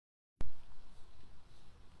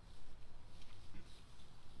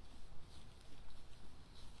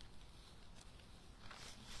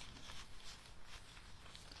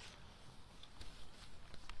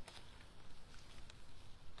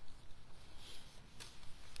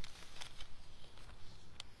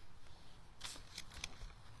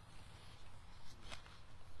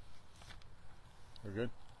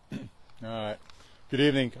All right. Good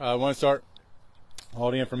evening. I want to start.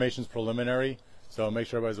 All the information is preliminary, so make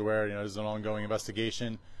sure everybody's aware. This is an ongoing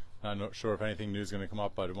investigation. I'm not sure if anything new is going to come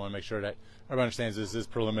up, but I want to make sure that everyone understands this is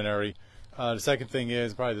preliminary. The second thing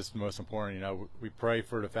is, probably this is the most important, we pray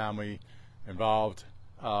for the family involved,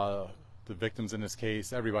 the victims in this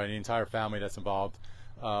case, everybody, the entire family that's involved,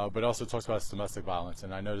 but also talks about domestic violence.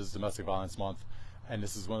 And I know this is Domestic Violence Month, and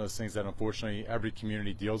this is one of those things that unfortunately every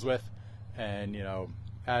community deals with. And,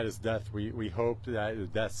 at his death, we hope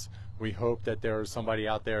that there is somebody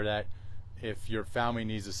out there that, if your family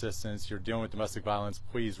needs assistance, you're dealing with domestic violence,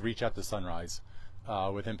 please reach out to Sunrise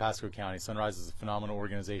within Pasco County. Sunrise is a phenomenal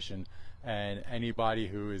organization, and anybody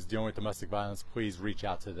who is dealing with domestic violence, please reach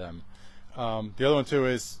out to them. The other one too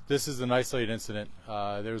is, this is an isolated incident.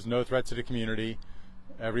 There's no threat to the community.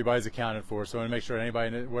 Everybody's accounted for, so I want to make sure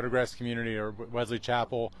anybody in the Watergrass community or Wesley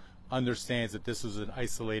Chapel understands that this was an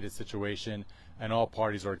isolated situation and all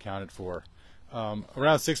parties are accounted for. Around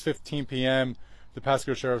 6:15 p.m. the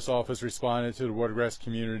Pasco Sheriff's Office responded to the Watergrass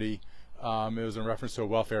community. It was in reference to a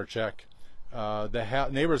welfare check. The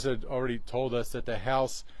neighbors had already told us that the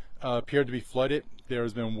house appeared to be flooded. There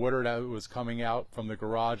has been water that was coming out from the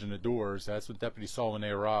garage and the doors. That's what deputies saw when they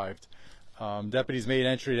arrived. Deputies made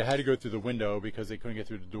entry. They had to go through the window because they couldn't get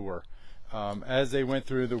through the door. As they went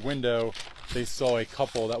through the window, they saw a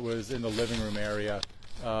couple that was in the living room area.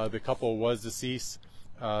 The couple was deceased,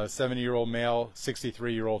 70-year-old male,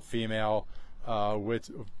 63-year-old female, with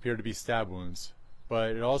appeared to be stab wounds.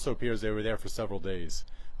 But it also appears they were there for several days.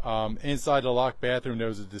 Inside the locked bathroom, there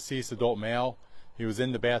was a deceased adult male. He was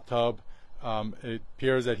in the bathtub. It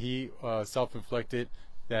appears that he self-inflicted,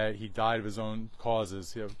 that he died of his own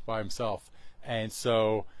causes by himself. And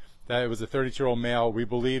so that it was a 32-year-old male. We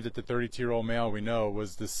believe that the 32-year-old male, we know,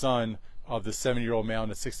 was the son of the 70-year-old male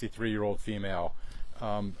and the 63-year-old female.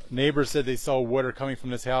 Neighbors said they saw water coming from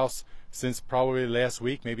this house since probably last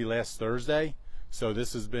week, maybe last Thursday. So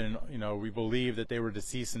this has been, we believe that they were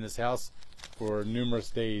deceased in this house for numerous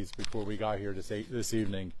days before we got here this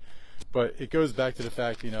evening. But it goes back to the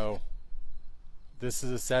fact, this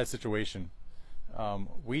is a sad situation.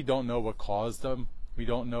 We don't know what caused them. We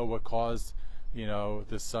don't know what caused,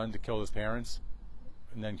 the son to kill his parents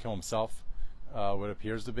and then kill himself, what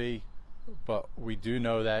appears to be. But we do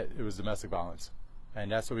know that it was domestic violence. And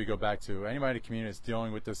that's what we go back to. Anybody in the community that's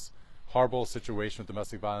dealing with this horrible situation with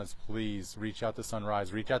domestic violence, please reach out to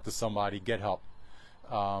Sunrise, reach out to somebody, get help.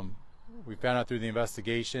 We found out through the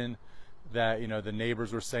investigation that, the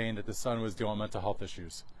neighbors were saying that the son was dealing with mental health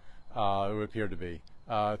issues. It would appear to be.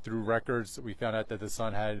 Through records, we found out that the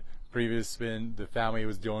son had the family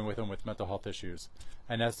was dealing with him with mental health issues.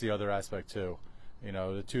 And that's the other aspect too.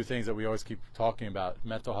 The two things that we always keep talking about,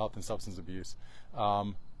 mental health and substance abuse.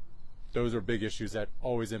 Those are big issues that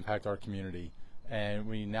always impact our community. And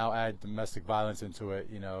we now add domestic violence into it,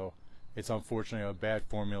 it's unfortunately a bad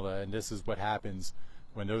formula. And this is what happens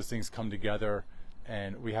when those things come together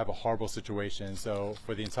and we have a horrible situation. So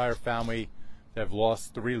for the entire family that have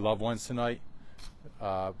lost 3 loved ones tonight,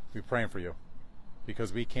 we're praying for you,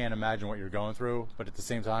 because we can't imagine what you're going through. But at the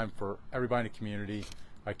same time, for everybody in the community,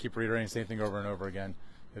 I keep reiterating the same thing over and over again.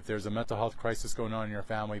 If there's a mental health crisis going on in your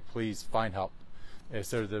family, please find help. If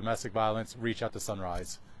there's domestic violence, reach out to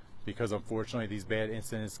Sunrise, because unfortunately these bad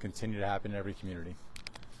incidents continue to happen in every community.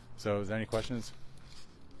 So is there any questions?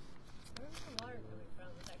 Where was the water coming from?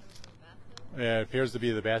 Was that coming from the bathtub? Yeah, it appears to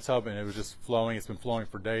be the bathtub, and it was just flowing. It's been flowing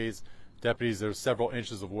for days. Deputies, there's several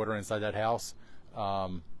inches of water inside that house,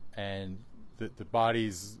 and the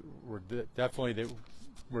bodies were definitely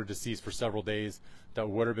were deceased for several days. That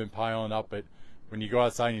water had been piling up, but when you go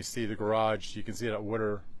outside and you see the garage, you can see that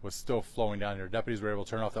water was still flowing down here. Deputies were able to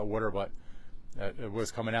turn off that water, but it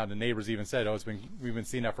was coming out. The neighbors even said, we've been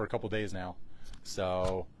seeing that for a couple days now.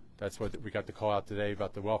 So that's what we got the call out today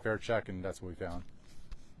about the welfare check, and that's what we found.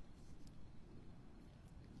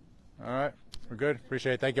 All right, we're good.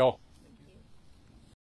 Appreciate it. Thank you all.